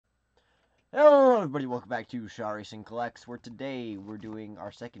Hello everybody, welcome back to Shaw Racing Collects, where today we're doing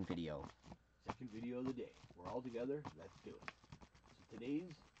our second video. Second video of the day. We're all together, let's do it. So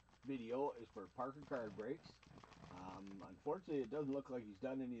today's video is for ParkerCardbreaks. Unfortunately, it doesn't look like he's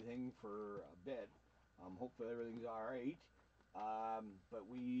done anything for a bit. Hopefully everything's alright. But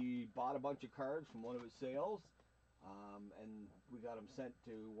we bought a bunch of cards from one of his sales, and we got them sent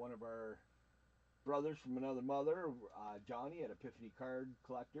to one of our brothers from another mother, Johnny at Epiphany Card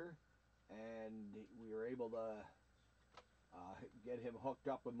Collector, and we were able to get him hooked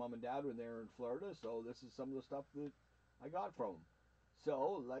up with mom and dad when they were in Florida. So this is some of the stuff that I got from him.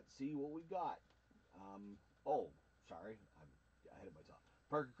 So let's see what we got. Oh, sorry, I'm ahead of myself.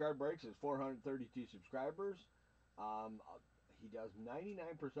 ParkerCardbreaks has 432 subscribers. He does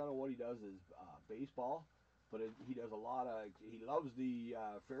 99% of what he does is baseball, but he does a lot of. He loves the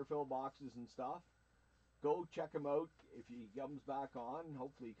Fairfield boxes and stuff. Go check him out if he comes back on.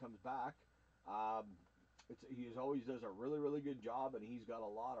 Hopefully he comes back. He always does a really good job, and he's got a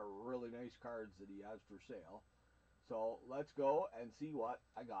lot of really nice cards that he has for sale. So let's go and see what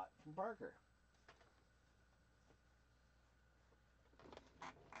I got from Parker.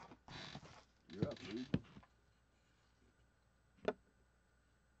 You're up, dude.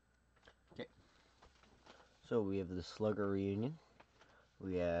 Okay. So we have the Slugger reunion.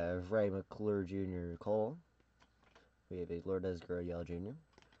 We have Ray McClure Jr. Cole. We have a Lourdes Gurriel Jr.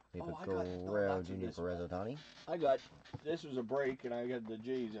 We have a Guerrero Jr. Perez Otani. This was a break, and I got the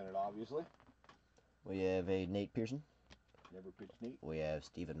J's in it, obviously. We have a Nate Pearson. Never pitched Nate. We have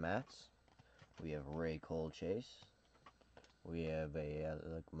Steven Matz. We have Ray Cole Chase. We have a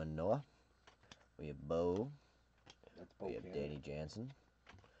Alek Manoah. We have Bo. We have Danny Jansen.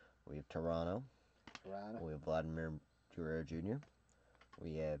 We have Toronto. We have Vladimir Guerrero Jr.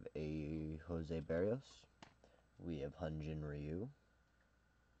 We have a Jose Barrios. We have Hyun-Jin Ryu.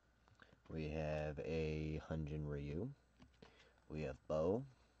 We have a Hyun-Jin Ryu. We have Bo.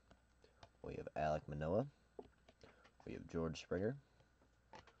 We have Alek Manoah. We have George Springer.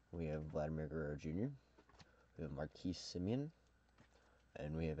 We have Vladimir Guerrero Jr. We have Marquise Simeon.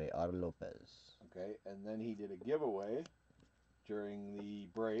 And we have a Otto Lopez. Okay, and then he did a giveaway during the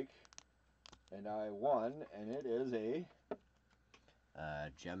break, and I won, and it is a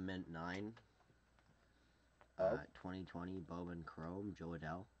Gem Mint 9. 2020 Bowman Chrome, Joe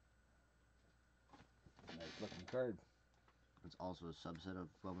Adell. Nice looking card. It's also a subset of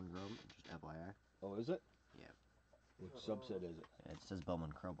Bowman Chrome, just FYI. Oh, is it? Yeah. Which subset is it? It says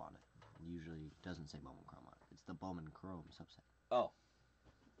Bowman Chrome on it. It usually doesn't say Bowman Chrome on it. It's the Bowman Chrome subset. Oh.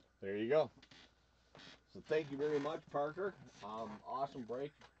 There you go. So thank you very much, Parker. Awesome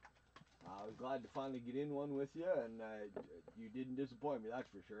break. I was glad to finally get in one with you, and you didn't disappoint me, that's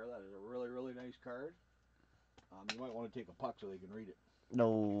for sure. That is a really nice card. You might want to take a puck so they can read it.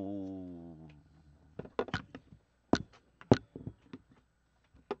 No.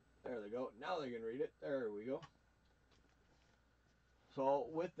 There they go. Now they can read it. There we go. So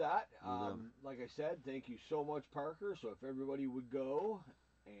with that, like I said, thank you so much, Parker. So if everybody would go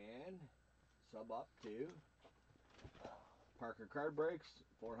and sub up to ParkerCardbreaks,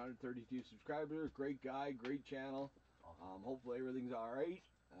 432 subscribers, great guy, great channel. Hopefully everything's all right.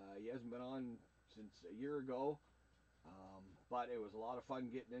 He hasn't been on since a year ago, but it was a lot of fun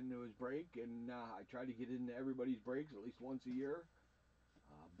getting into his break, and I try to get into everybody's breaks at least once a year.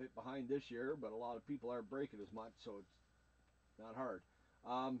 A bit behind this year, but a lot of people aren't breaking as much, so it's not hard.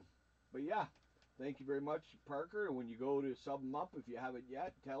 But yeah, thank you very much, Parker. And when you go to sub him up, if you haven't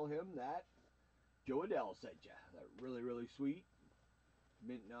yet, tell him that Joe Adell sent you. That really sweet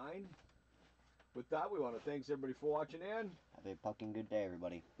Mint 9. With that, we want to thanks everybody for watching in. Have a fucking good day,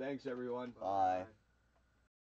 everybody. Thanks, everyone. Bye.